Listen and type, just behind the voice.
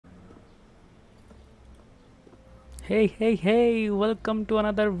Hey, welcome to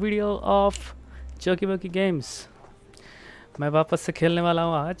another video of चौकी बकी games. मैं वापस से खेलने वाला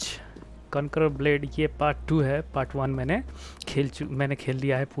हूँ आज कॉन्करर ब्लेड। ये पार्ट 2 है। पार्ट 1 मैंने खेल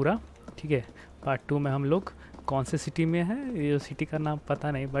लिया है पूरा, ठीक है। पार्ट 2 में हम लोग कौन से सिटी में है, ये सिटी का नाम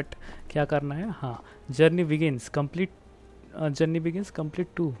पता नहीं, बट क्या करना है। हाँ, जर्नी बिगिंस कंप्लीट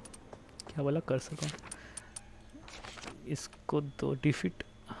 2। क्या बोला कर सकूँ इसको, 2 डिफीट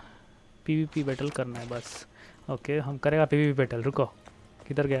PvP बैटल करना है बस। ओके हम करेगा PvP बैटल। रुको,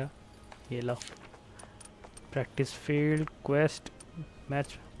 किधर गया ये? लो, practice field, quest,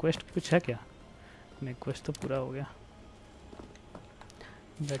 match. Quest कुछ है क्या? नहीं, क्वेस्ट तो पूरा हो गया।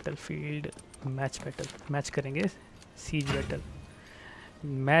 बैटल फील्ड, मैच करेंगे, सीज बैटल।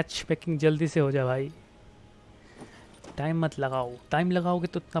 मैच मेकिंग जल्दी से हो जाए भाई, टाइम मत लगाओ। टाइम लगाओगे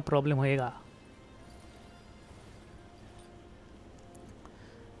तो इतना प्रॉब्लम होएगा।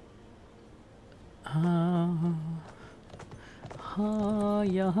 हाँ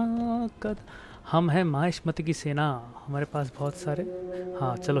यहाँ का हम हैं माहिष्मती की सेना। हमारे पास बहुत सारे,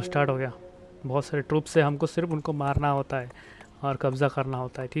 हाँ चलो स्टार्ट हो गया। बहुत सारे ट्रूप से हमको सिर्फ उनको मारना होता है और कब्ज़ा करना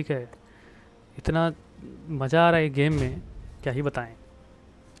होता है, ठीक है। इतना मज़ा आ रहा है गेम में, क्या ही बताएं।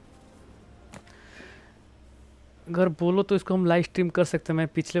 अगर बोलो तो इसको हम लाइव स्ट्रीम कर सकते हैं। मैं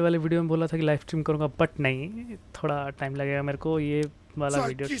पिछले वाले वीडियो में बोला था कि लाइव स्ट्रीम करूँगा, बट नहीं, थोड़ा टाइम लगेगा मेरे को। ये वाला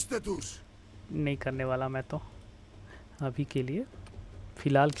वीडियो नहीं करने वाला मैं तो अभी के लिए,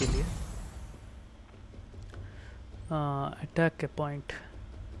 फ़िलहाल के लिए। अटैक के पॉइंट,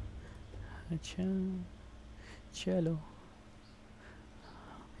 अच्छा चलो।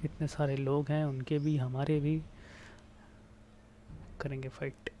 इतने सारे लोग हैं, उनके भी हमारे भी करेंगे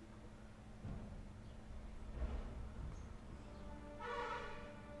फाइट।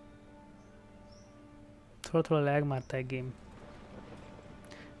 थोड़ा थोड़ा लैग मारता है गेम,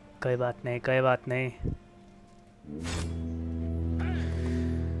 कोई बात नहीं।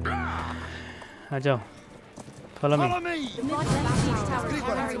 आ जाओ, फॉलो मी।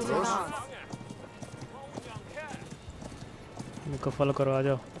 मेरे को फॉलो करो, आ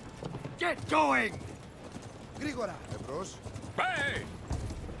जाओ।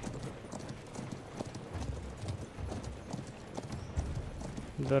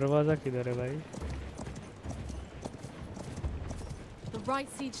 दरवाजा किधर है भाई? The right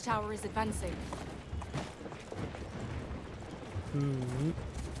siege tower is advancing.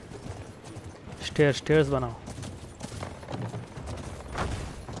 Stairs बनाओ।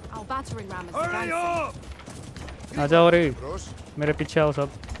 Our battering ram is advancing. आ जाओ रे, मेरे पीछे आओ सब।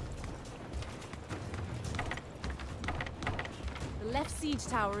 The left siege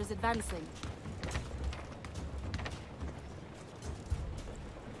tower is advancing.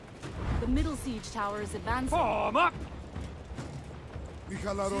 The middle siege tower is advancing. Form up. आ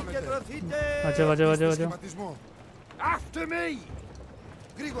जाओ। After me.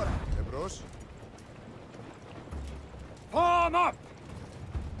 Grigora. Ebros. Form up.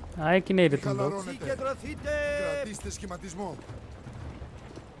 आए कि नहीं रे तुम लोग?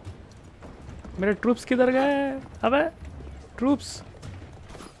 मेरे ट्रूप्स किधर गए? अबे troops,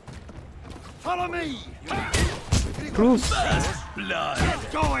 Follow me. Troops. Get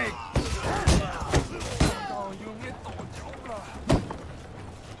going.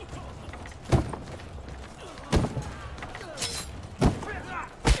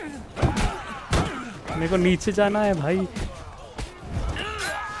 मेरे को नीचे जाना है भाई।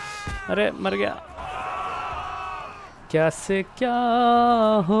 अरे मर गया। क्या से क्या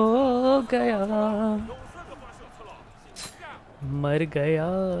हो गया, मर गया।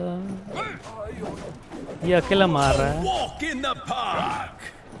 ये अकेला मार रहा है।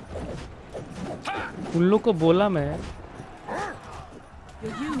 उन लोग को बोला मैं।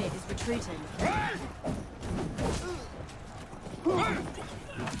 Your unit is retreating.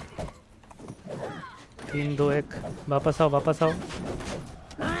 3, 2, 1, वापस आओ।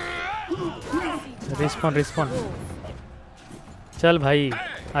 रिस्पॉन। चल भाई,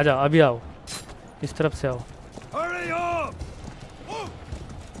 आ जाओ, अभी आओ, इस तरफ से आओ। Hurry up.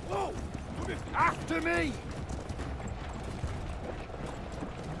 After me.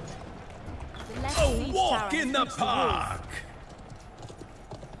 The left siege tower in the park.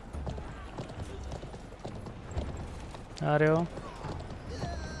 आ रहे हो?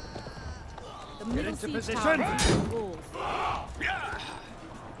 The middle siege tower is on the walls.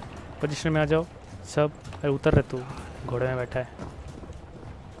 Position में आ जाओ सब। अरे उतर रहे, तू घोड़े में बैठा है।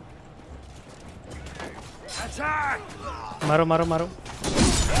 Attack. मारो।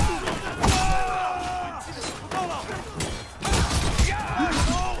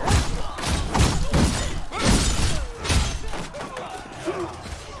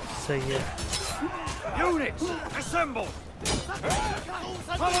 सही है। Units, assemble!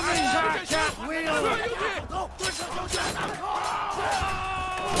 Follow me, cat wheel!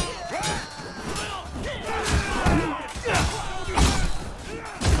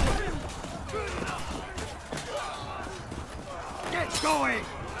 Get going!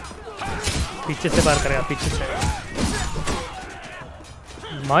 पीछे से बार करेगा, पीछे से।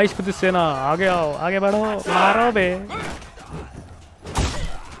 माइश पति सेना आगे आओ, आगे बढ़ो, मारो बे।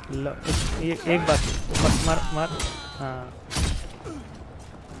 ये एक बात मार मार। हाँ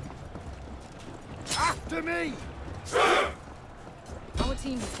After me! Our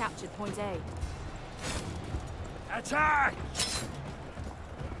team has captured point A. Attack!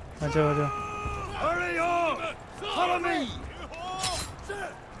 अच्छा अच्छा। Hurry up! Follow me!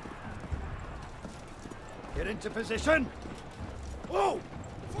 Get into position! Oh!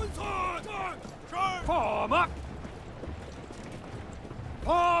 Form up!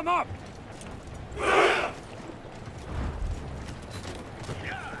 Form up!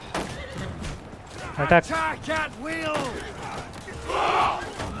 Attack! Attack at will!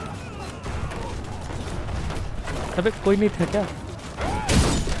 अबे कोई नहीं था क्या?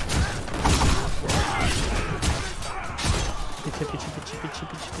 पीछे पीछे पीछे पीछे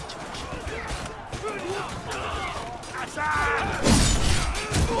पीछे पीछे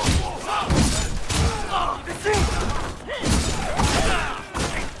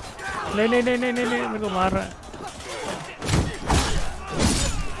नहीं नहीं नहीं नहीं नहीं मेरे को मार रहा है।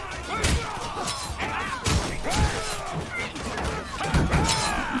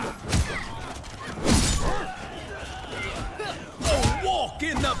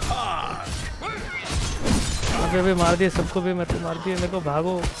 अबे भी मार दिए सबको, भी मेरे को मार दिए, मेरे को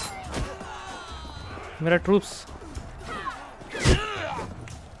भागो मेरा ट्रूप्स।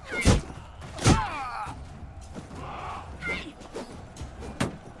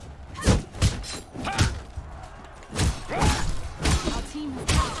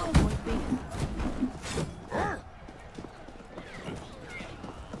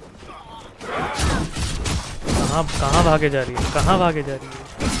 कहाँ भागे जा रही है, कहाँ भागे जा रही है?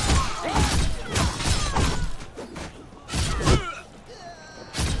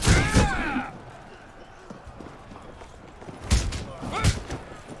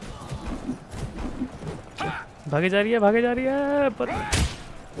 भागे जा रही है, भागे जा रही है पर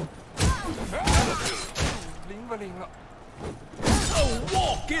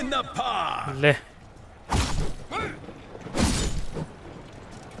ले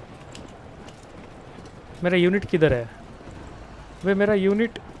मेरा यूनिट किधर है? वे मेरा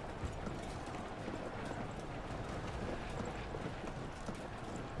यूनिट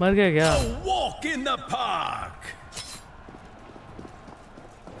मर गया क्या?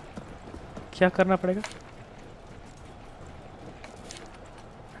 क्या करना पड़ेगा?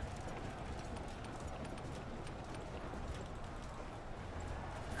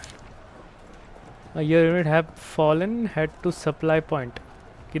 Your unit have fallen. Head to supply point.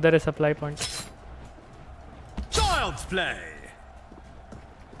 किधर है supply point? Child's play!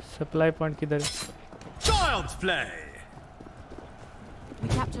 Supply point किधर है? Child's play! We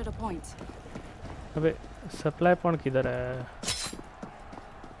captured a point. अबे supply point किधर है?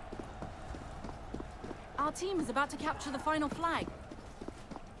 Our team is about to capture the final flag.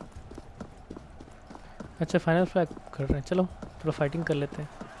 अच्छा final flag कर रहे हैं, चलो थोड़ा fighting कर लेते हैं।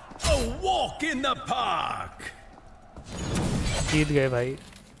 A walk in the park. जीत गए भाई।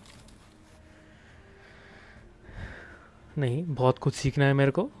 नहीं, बहुत कुछ सीखना है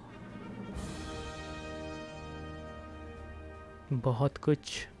मेरे को, बहुत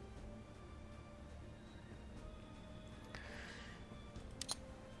कुछ।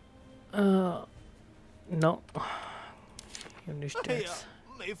 नो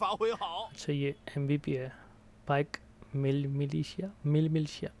अच्छा ये MVP है। पाइक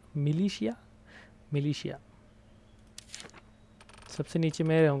मिलिशिया सबसे नीचे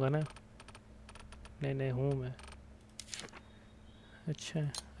मैं रहूँगा ना? नहीं हूँ मैं। अच्छा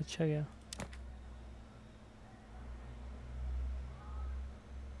गया।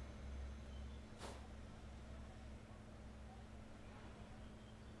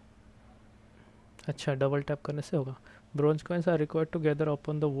 अच्छा डबल टैप करने से होगा। Bronze coins are required to gather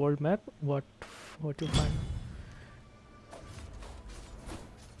open the world map. What you find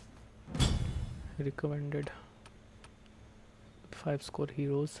recommended 5 score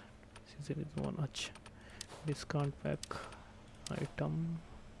heroes season is 1। अच्छा डिस्काउंट पैक आइटम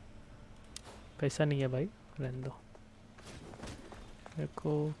पैसा नहीं है भाई, रहने दो। मेरे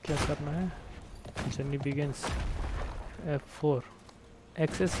को क्या करना है? Journey begins F4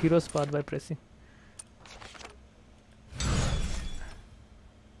 access heroes path by pressing.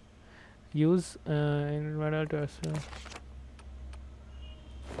 Use in to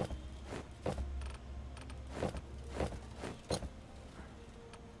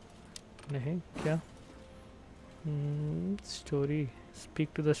नहीं क्या story speak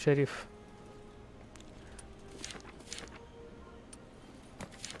to the sheriff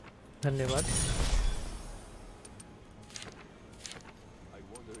धन्यवाद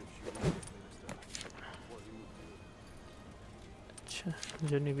अच्छा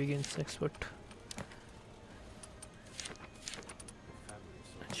जर्नी बिगिंस एक्सपर्ट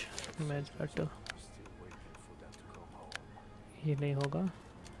अच्छा मैच बैटल ये नहीं होगा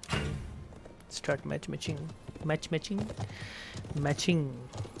start match matching match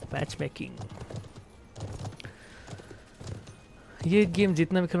making ये गेम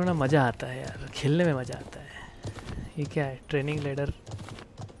जितना भी खेलो ना मज़ा आता है यार खेलने में मज़ा आता है ये क्या है training ladder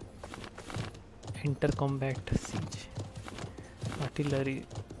inter combat seize artillery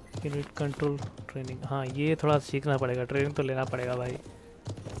unit control training हाँ ये थोड़ा सीखना पड़ेगा ट्रेनिंग तो लेना पड़ेगा भाई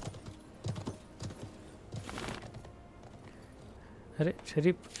अरे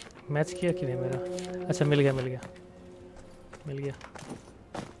शरीफ मैच किया कि नहीं मेरा अच्छा मिल गया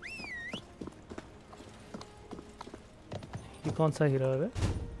ये कौन सा हीरो है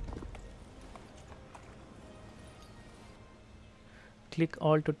click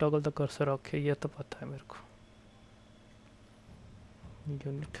all to toggle the cursor okay ये तो पता है मेरे को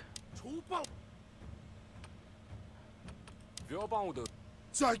यूनिट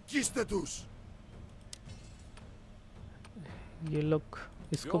ये लोग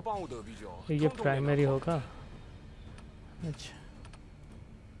इसको ये प्राइमरी होगा अच्छा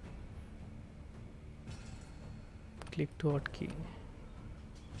क्लिक टू हॉट की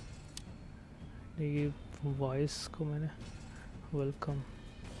ये वॉइस को मैंने वेलकम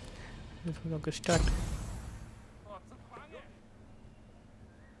ओके स्टार्ट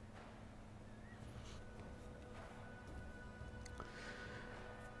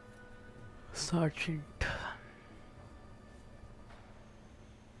सर्जेंट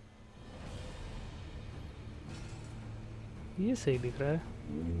ये सही दिख रहा है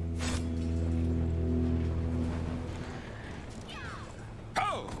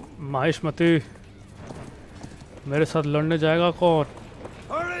माहिष्मती मेरे साथ लड़ने जाएगा कौन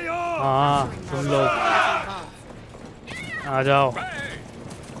हाँ तुम लोग आ जाओ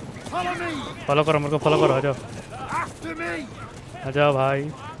फॉलो करो मेरे को फॉलो करो आ जाओ भाई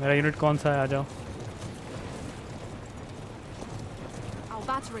मेरा यूनिट कौन सा है आ जाओ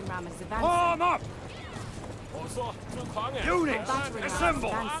Units,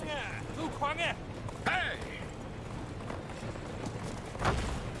 assemble!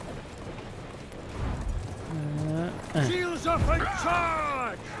 Shields up and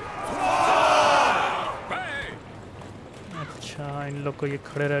charge! अच्छा इन लोग को ये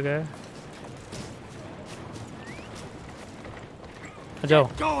खड़े रह गए आ जाओ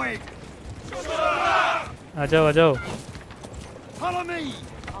आ जाओ Follow me!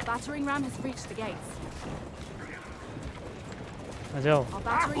 Our battering ram has reached the gates. आ जाओ Our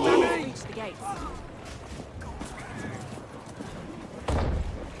battering ram has reached the gates.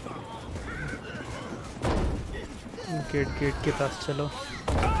 Gate के पास चलो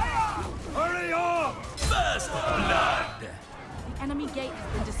Hurry up! First blood! The enemy gate has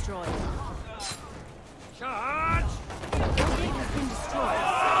been destroyed. Charge! Your gate has been destroyed.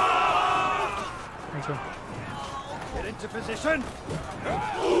 अच्छा Get into position!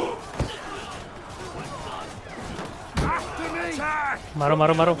 After me! Attack! मारो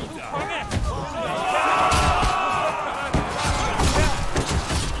मारो मारो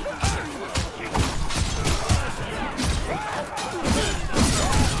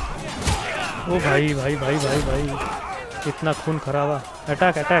ओ भाई भाई भाई भाई भाई इतना खून खराबा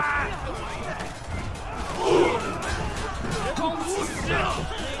attack attack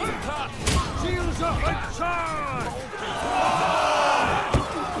Shields up and charge!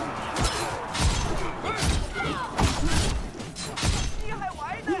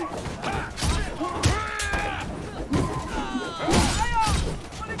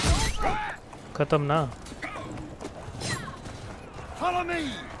 खत्म ना Follow me!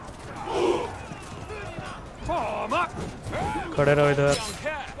 Form up! खड़े रहो इधर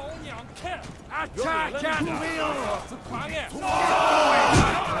Attack at will!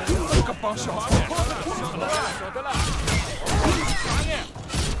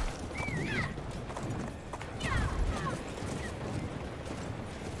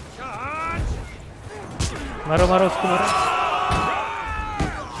 Charge! मारो मारो उसको मारो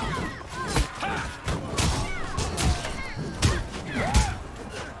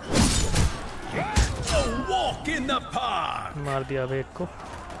A walk in the park! मार दिया अबे एक को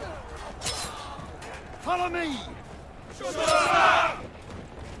Follow me.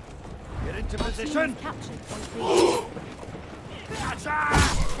 Get into position. Captured point B.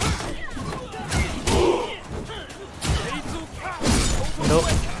 Low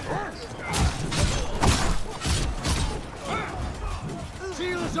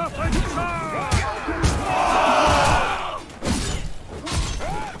Shields up and charge.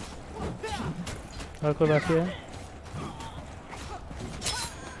 और कोई बाकी है?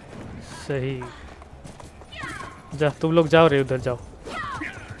 सही। जा तुम लोग जाओ रे उधर जाओ।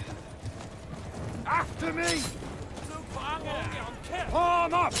 After me.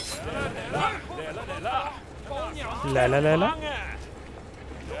 Form up. ला ला ला ला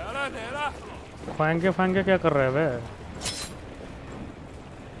फांगे फांगे क्या कर रहे हैं वे?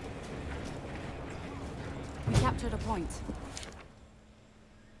 We captured a point.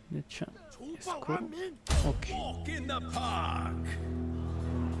 अच्छा इसको ओके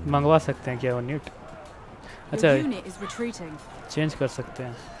मंगवा सकते हैं क्या वो न्यूट? अच्छा Your unit is retreating. Change कर सकते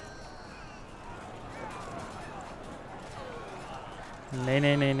हैं। नहीं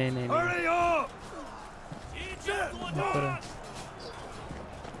नहीं नहीं नहीं नहीं, नहीं। Hurry up. ऊपर है।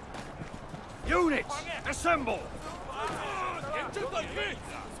 Units, assemble. Our team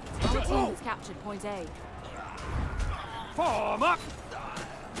has captured point A. Form up.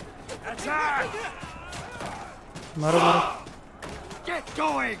 Attack. मारो मारो Get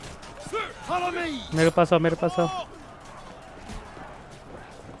going. Follow me. मेरे पास आओ मेरे पास आओ।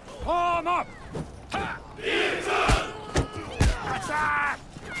 Form up. Attack.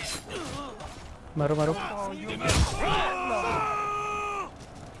 मारो मारो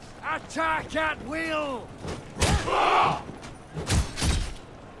Attack at will.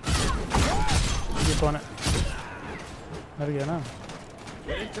 ये कौन है? मर गया ना?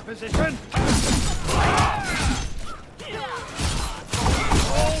 Get into position.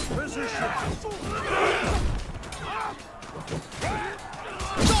 Hold position.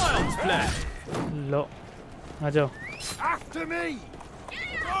 लो आ जाओ। After me.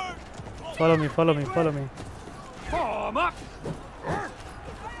 Follow me follow me follow me. Form up.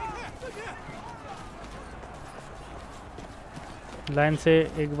 Line से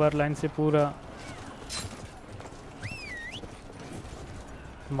एक बार लाइन से पूरा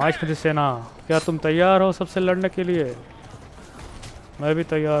माइक सेना क्या तुम तैयार हो सबसे लड़ने के लिए? मैं भी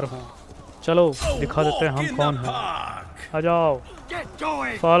तैयार हूँ। चलो दिखा देते हैं हम कौन हैं। आ जाओ Get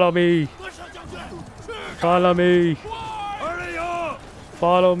going. Follow me follow me Hurry up.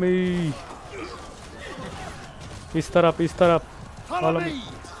 Follow me. इस तरफ Follow Follow me. me.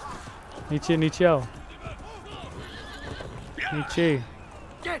 नीचे नीचे आओ नीचे।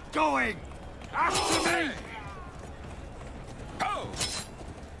 Get going. After me.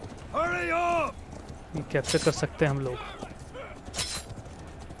 Hurry up. Capture कर सकते हैं हम लोग।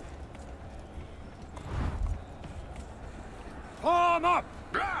 Form up.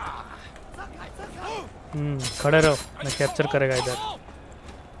 खड़े रहो मैं कैप्चर करेगा इधर।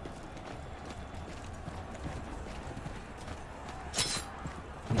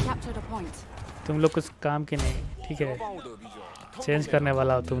 We captured a point. तुम लोग कुछ काम के नहीं ठीक है। चेंज करने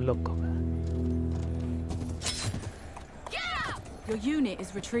वाला हो तुम लोग को। Your unit is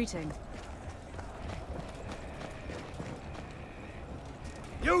retreating.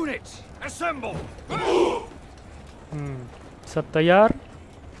 Units, assemble. सब तैयार?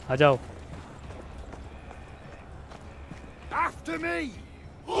 आ जाओ। After me.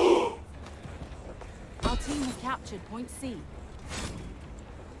 Our team has captured point C.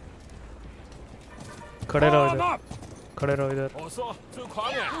 खड़े रहो Form इधर up. खड़े रहो इधर। 어서 저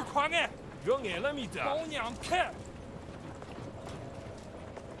광해 명예랍니다. 뽕냥패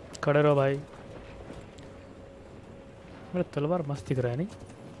खड़े रहो भाई। मेरा तलवार मस्त दिख रहा है नहीं?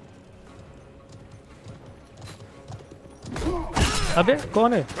 अबे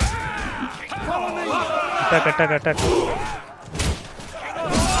कौन है? Attack attack attack.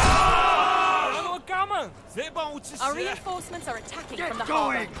 Our reinforcements are attacking Get from the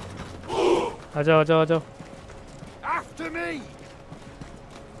going. harbor. आ जाओ आ जाओ आ जाओ। After me.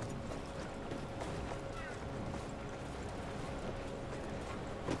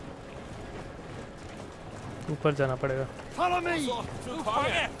 ऊपर जाना पड़ेगा। Follow me. 저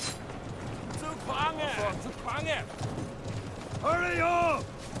광해 Hurry up.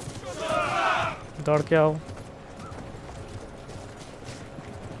 दौड़ के आओ।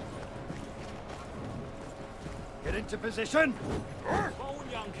 Get into position.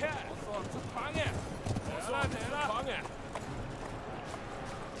 뽕냥패 저 광해 광해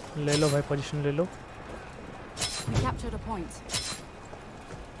ले लो भाई पोजीशन ले लो। We captured a point.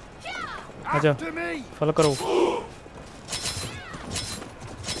 आ जाओ After me. फॉलो करो।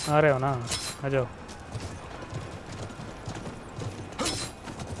 आ रहे हो ना? आ जाओ।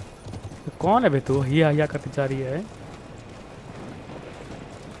 कौन है बे तू? हिया करती जा रही है।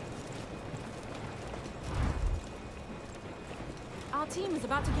 Our team is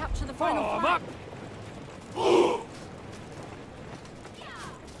about to capture the final flag.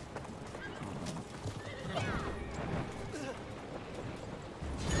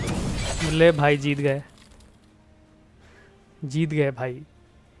 ले भाई, जीत गए भाई।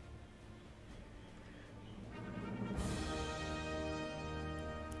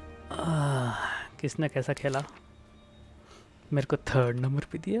 किसने कैसा खेला? मेरे को 3rd नंबर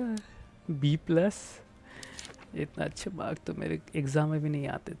पे दिया, B+। इतना अच्छे मार्क तो मेरे एग्ज़ाम में भी नहीं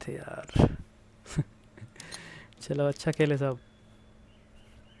आते थे यार। चलो अच्छा खेले सब,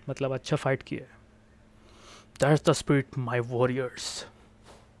 मतलब अच्छा फाइट किए। That's the spirit my warriors।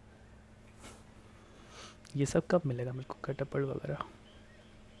 ये सब कब मिलेगा मेरे को? कैटअपल्ट वगैरह।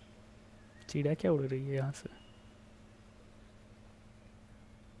 चिड़िया क्या उड़ रही है यहाँ से?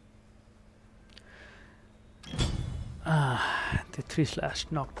 The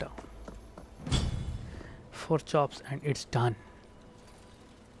 3/ knockdown, 4 chops and it's done।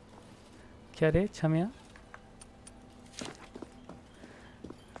 क्या रे छमिया?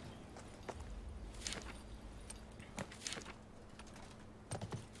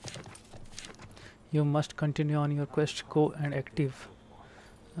 You must continue on your quest. Go and active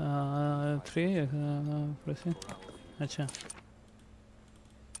 3 pressing। अच्छा,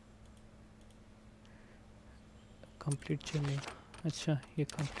 कंप्लीट चाहिए। अच्छा, ये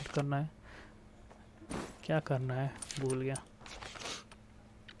कंप्लीट करना है। क्या करना है भूल गया।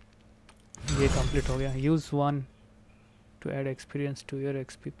 ये कंप्लीट हो गया। Use 1 to add experience to your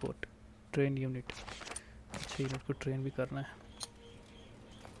XP port. Train unit. अच्छा, यूनिट को ट्रेन भी करना है।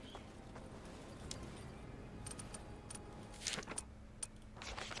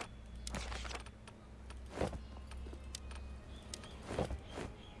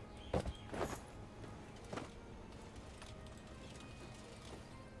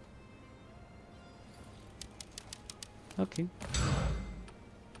 Okay.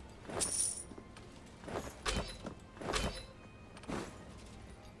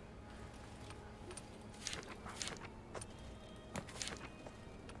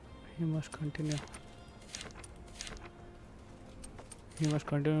 You must continue. You must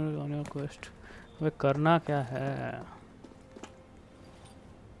continue on your quest. वे करना क्या है?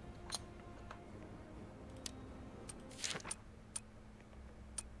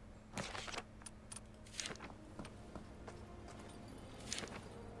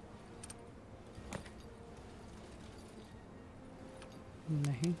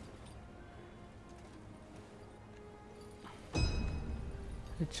 नहीं।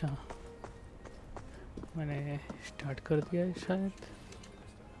 अच्छा, मैंने स्टार्ट कर दिया है शायद।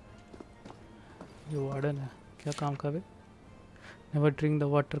 ये वार्डन है, क्या काम का है? Never drink the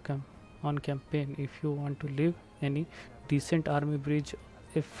water camp on campaign if you want to live any decent army bridge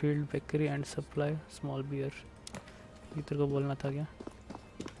a field bakery and supply small beer. ये तेरे को बोलना था क्या?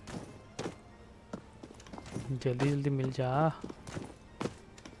 जल्दी जल्दी मिल जा।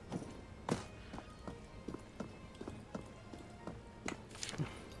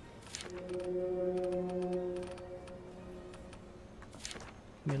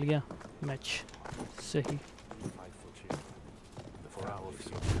 मिल गया मैच सही।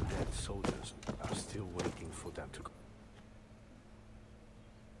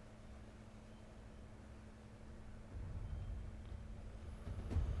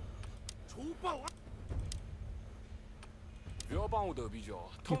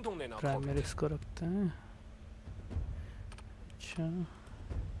 प्राइमरी इसको रखते हैं। अच्छा,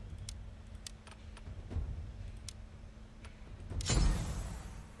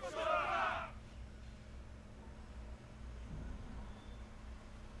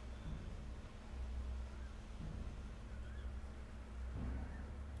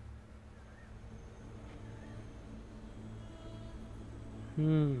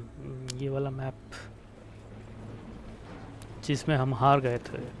 ये वाला मैप जिसमें हम हार गए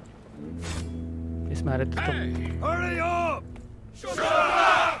थे, इसमें हारे थे तो। Hurry up!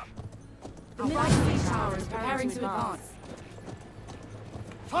 The right siege tower is preparing to advance.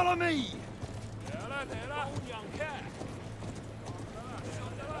 Follow me!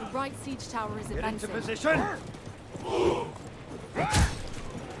 The right siege tower is Get into advancing. position!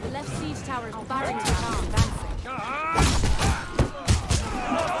 The left siege tower is about to advance.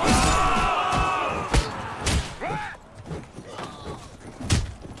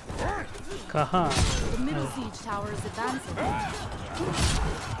 कहाँ? The middle siege tower is advancing.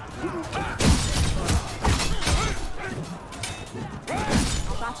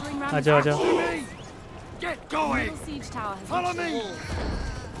 Battering ram. आजा आजा। Get going! Middle siege tower has Follow reached the me! wall.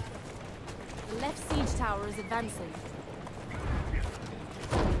 The left siege tower is advancing.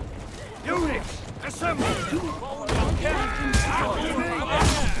 Units, assemble!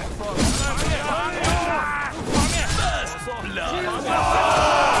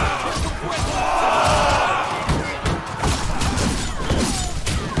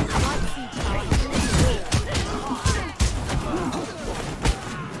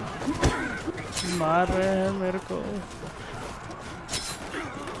 मार रहे हैं मेरे को।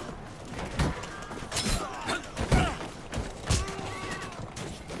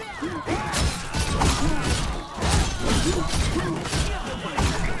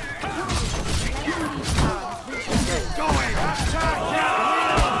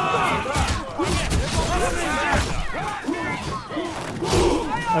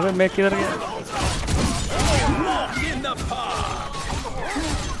 अबे मैं किधर गया?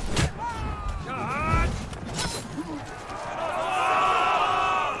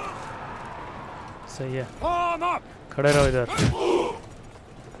 सही है, खड़े रहो इधर।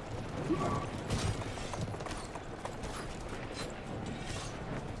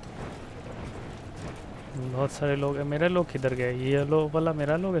 बहुत सारे लोग हैं। मेरे लोग किधर गए? ये लोग वाला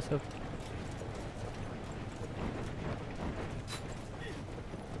मेरा लोग है सब।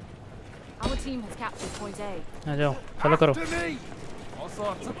 Our team has captured point A. आ जाओ, चलो करो।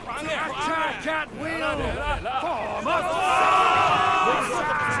 Attack at will! Form up!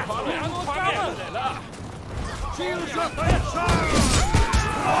 Shields up and charge!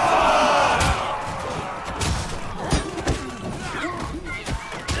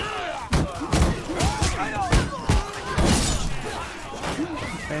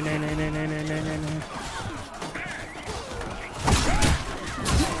 नहीं नहीं नहीं नहीं नहीं नहीं नहीं नहीं।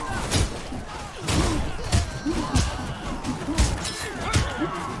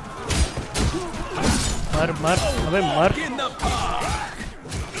 मर मर, अबे मर।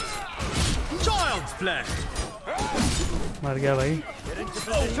 मर गया भाई।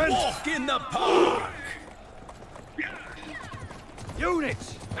 Units,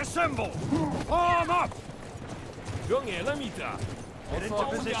 assemble! Form up! Get into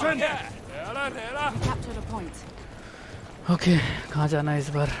position! Captured a point. Okay, कहाँ जाना है इस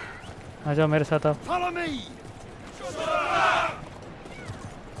बार? आ जाओ मेरे साथ आप। Follow me!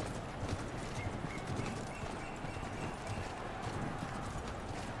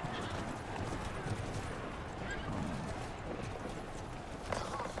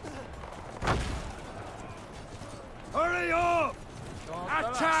 Hurry up!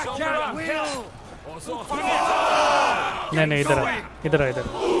 Attack at will! नहीं नहीं, इधर आ, इधर आ, इधर।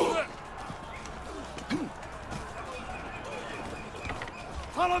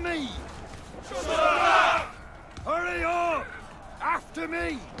 Follow me! Hurry up! After me!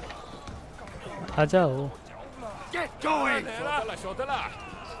 आ जाओ। Get going!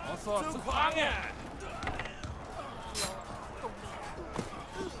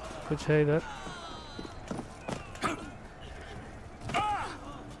 कुछ है इधर?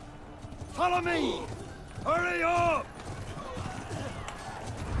 Follow me! Hurry up!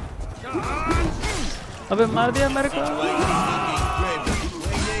 अबे मार दिया मेरे को।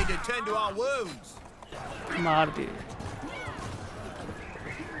 मार दिए।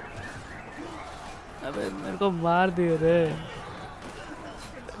 अबे मेरे को मार दिए रे।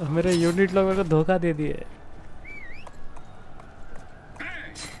 मेरे यूनिट लोग मेरे को धोखा दे दिए।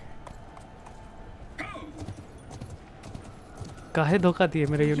 काहे धोखा दिए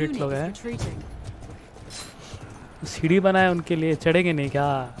मेरे यूनिट लोग हैं? सीढ़ी बनाए उनके लिए, चढ़ेंगे नहीं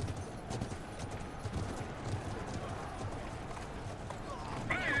क्या?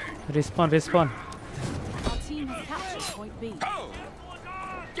 Respawn respawn. Our team has captured point B.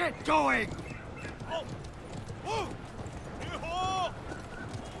 Get going!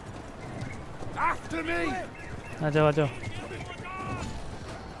 After me! आ जाओ आ जाओ।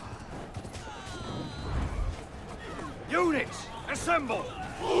 Units, assemble!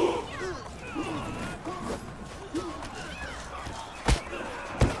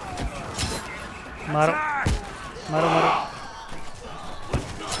 मारो मारो मारो।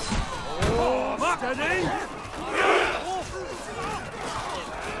 Steady!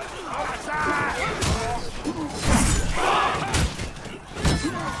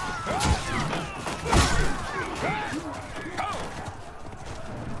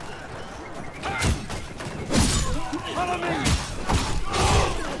 Follow me!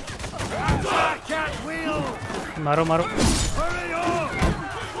 Attack at will! मारो मारो। Hurry up!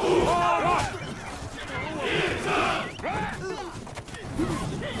 Form up!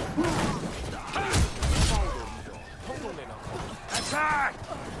 Attack!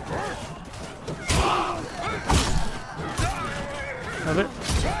 अबे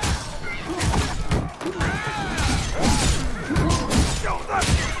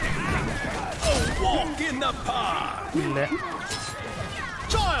ले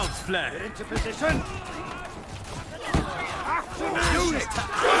Child's play. Get into position. Unit to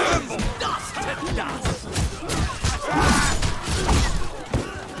dust to dust.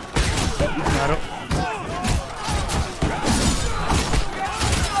 मारो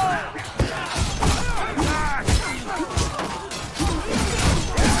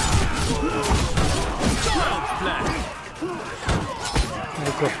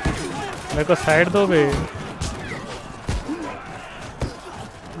मेरे को साइड दो बे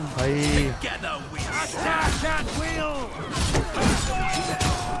भाई। Together we attack at will.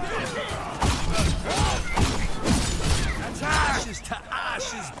 Ashes to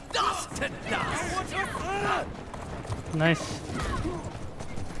ashes, dust to dust. Nice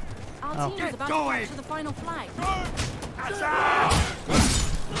Our Oh. team is about to going. capture the final flag.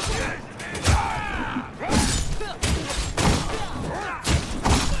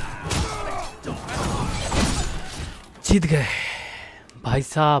 जीत गए भाई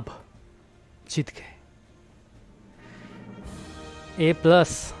साहब, जीत गए। A+,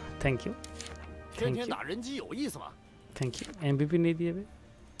 thank you 天天打人机有意思吗？ thank you. MVP नहीं दिए बे,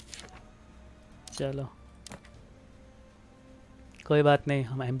 चलो कोई बात नहीं,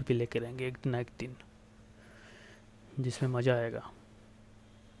 हम MVP लेके रहेंगे एक ना एक दिन, जिसमें मज़ा आएगा।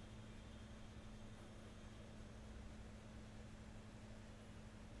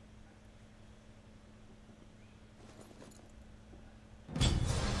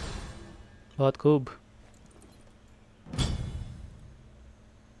 बहुत खूब।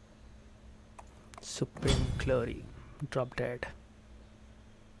 Supreme glory drop dead.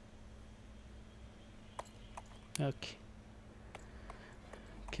 Okay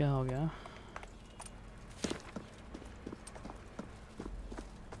क्या हो गया?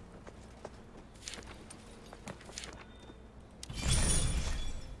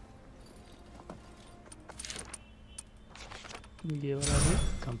 ये वाला भी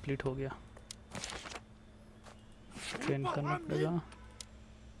कंप्लीट हो गया। ट्रेन करना पड़ेगा।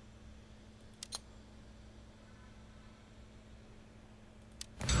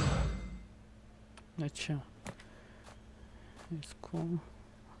 अच्छा इसको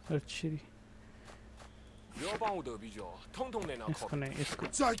अर्चरी 如果帮我得比较，统统在那 इसको 靠 नहीं, इसको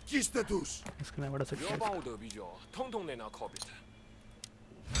Zakistatus. इसको नहीं बढ़ा 如 सकते 果 इसको। 帮我得比较，统统在那靠边的。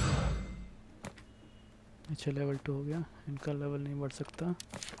 अच्छा लेवल 2 हो गया, इनका लेवल नहीं बढ़ सकता।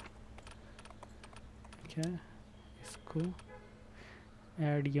 क्या है? इसको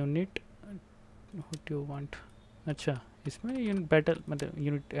ad unit what you want. अच्छा इसमें यूनिट बैटल मतलब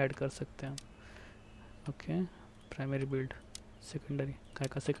यूनिट ऐड कर सकते हैं हम। ओके प्राइमरी बिल्ड, सेकेंडरी काय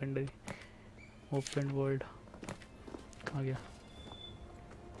का सेकेंडरी, ओपन वर्ल्ड कहाँ गया?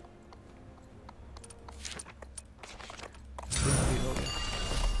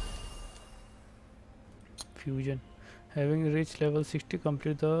 Fusion having reach level 60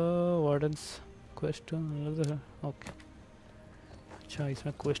 complete the wardens quest. Okay अच्छा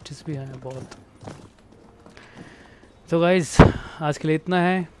इसमें क्वेश्चंस भी हैं बहुत। तो गाइज आज के लिए इतना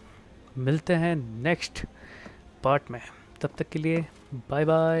है, मिलते हैं नेक्स्ट पार्ट में, तब तक के लिए bye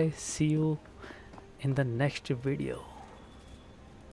bye, C you in the next video.